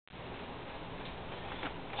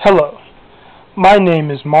Hello, my name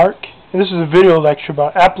is Mark, and this is a video lecture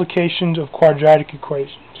about applications of quadratic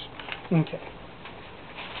equations. Okay,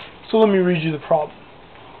 so let me read you the problem.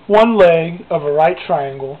 One leg of a right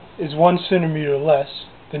triangle is 1 centimeter less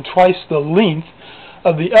than twice the length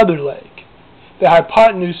of the other leg. The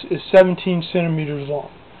hypotenuse is 17 centimeters long.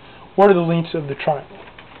 What are the lengths of the triangle?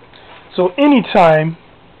 So anytime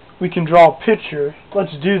we can draw a picture,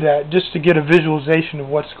 let's do that just to get a visualization of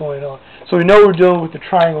what's going on. So we know we're dealing with the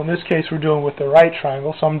triangle. In this case, we're dealing with the right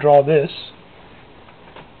triangle, so I'm going to draw this.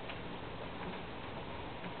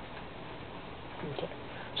 Okay.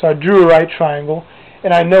 So I drew a right triangle,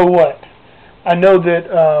 and I know what? I know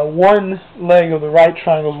that one leg of the right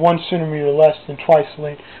triangle is 1 centimeter less than twice the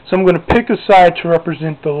length. So I'm going to pick a side to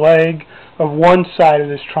represent the leg of one side of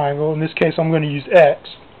this triangle. In this case, I'm going to use X.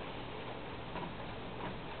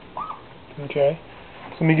 Okay,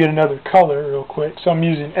 so let me get another color real quick. So I'm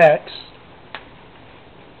using X.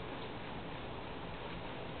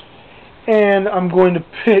 And I'm going to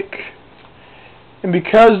pick, and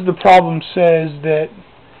because the problem says that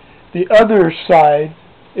the other side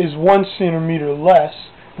is 1 centimeter less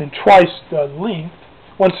than twice the length,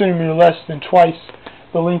 1 centimeter less than twice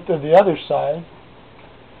the length of the other side,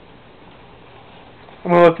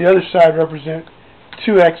 I'm going to let the other side represent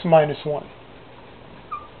 2x minus 1.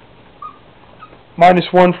 Minus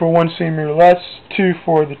 1 for 1 centimeter less, 2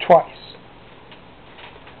 for the twice.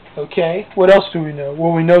 Okay, what else do we know?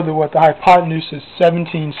 Well, we know that the hypotenuse is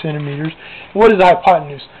 17 centimeters. What is the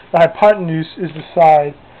hypotenuse? The hypotenuse is the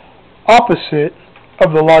side opposite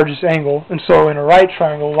of the largest angle, and so in a right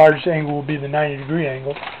triangle, the largest angle will be the 90-degree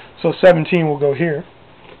angle. So 17 will go here.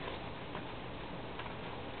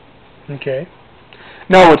 Okay,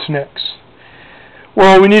 now what's next?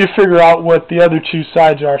 Well, we need to figure out what the other two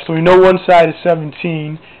sides are. So we know one side is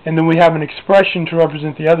 17, and then we have an expression to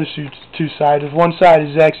represent the other two sides. If one side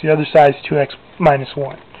is x, the other side is 2x minus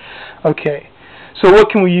 1. Okay, so what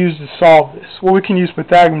can we use to solve this? Well, we can use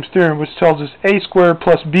Pythagorean's theorem, which tells us a squared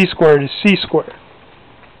plus b squared is c squared.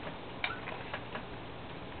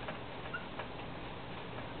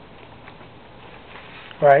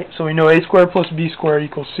 Right, so we know a squared plus b squared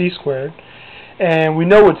equals c squared. And we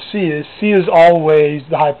know what C is. C is always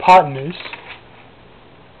the hypotenuse.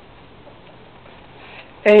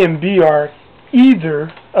 A and B are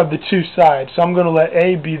either of the two sides. So I'm going to let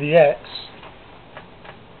A be the x.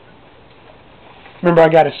 Remember, I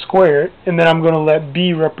got to square it. And then I'm going to let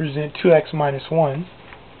B represent 2x minus 1.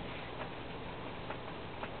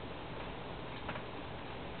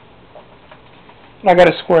 And I got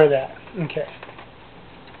to square that. Okay.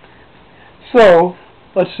 So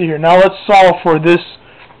let's see here. Now let's solve for this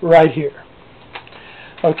right here.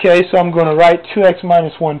 Okay, so I'm going to write 2x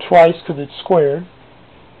minus 1 twice because it's squared.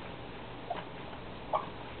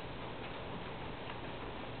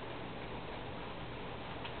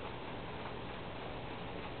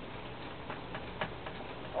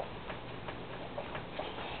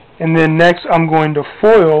 And then next I'm going to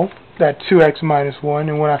FOIL that 2x minus 1.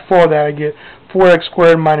 And when I FOIL that, I get 4x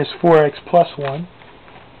squared minus 4x plus 1.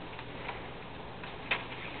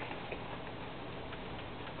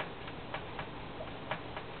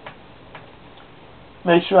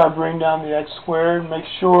 Make sure I bring down the x squared. Make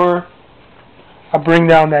sure I bring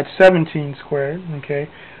down that 17 squared. Okay.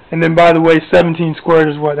 And then, by the way, 17 squared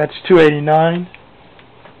is what? That's 289.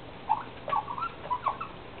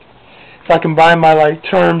 If I combine my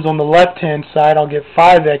terms on the left-hand side, I'll get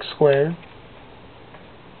 5x squared.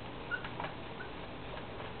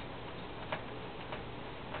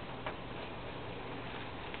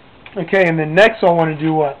 Okay, and then next I want to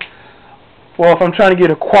do what? Well, if I'm trying to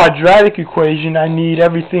get a quadratic equation, I need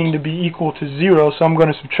everything to be equal to 0, so I'm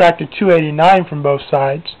going to subtract the 289 from both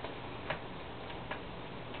sides.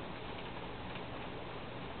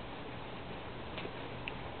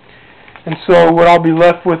 And so what I'll be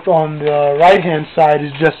left with on the right-hand side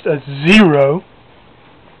is just a 0.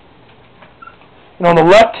 And on the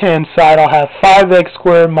left-hand side, I'll have 5x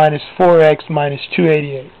squared minus 4x minus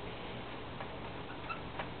 288.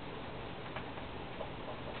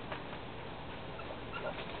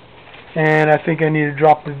 And I think I need to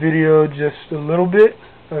drop the video just a little bit.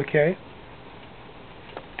 Okay.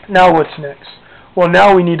 Now what's next? Well,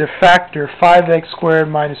 now we need to factor 5x squared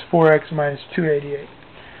minus 4x minus 288.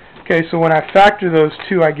 Okay, so when I factor those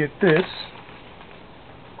two, I get this.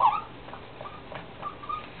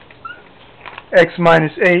 X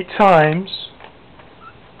minus 8 times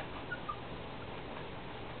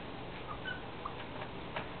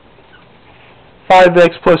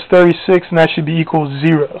 5x plus 36, and that should be equal to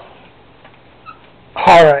 0.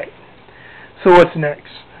 Alright, so what's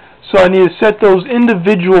next? So I need to set those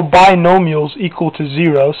individual binomials equal to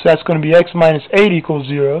 0. So that's going to be x minus 8 equals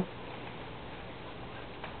 0.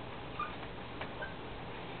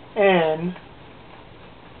 And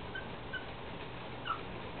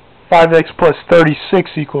 5x plus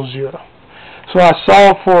 36 equals 0. So when I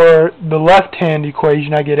solve for the left-hand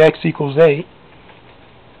equation, I get x equals 8.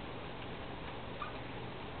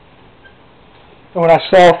 And when I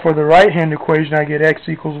solve for the right-hand equation, I get x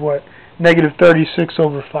equals what? Negative 36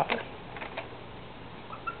 over 5.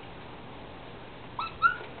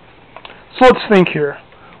 So let's think here.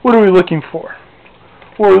 What are we looking for?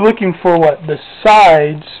 Well, we're looking for what? The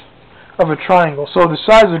sides of a triangle. So the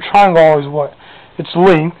sides of a triangle is what? Its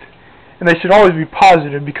length. And they should always be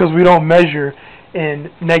positive because we don't measure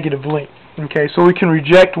in negative length. Okay, so we can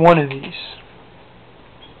reject one of these.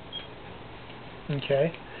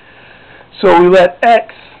 Okay, so we let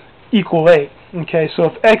x equal 8. Okay, so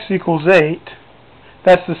if x equals 8,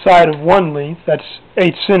 that's the side of one length, that's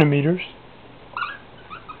 8 centimeters.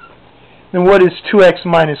 Then what is 2x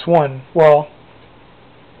minus 1? Well,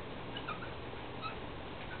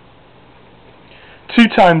 2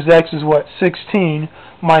 times x is what? 16.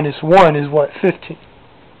 Minus 1 is what? 15.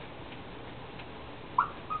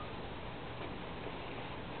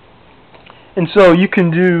 And so you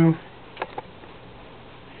can do,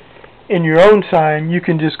 in your own time, you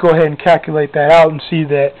can just go ahead and calculate that out and see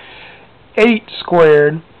that 8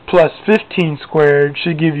 squared plus 15 squared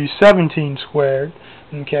should give you 17 squared.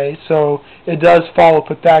 Okay, so it does follow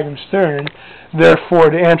Pythagoras' theorem.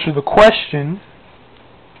 Therefore, to answer the question,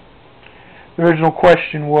 the original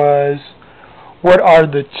question was, what are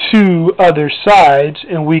the two other sides?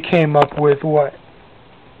 And we came up with what?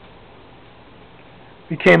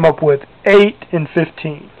 We came up with 8 and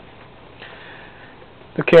 15.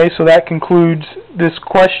 Okay, so that concludes this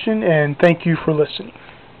question, and thank you for listening.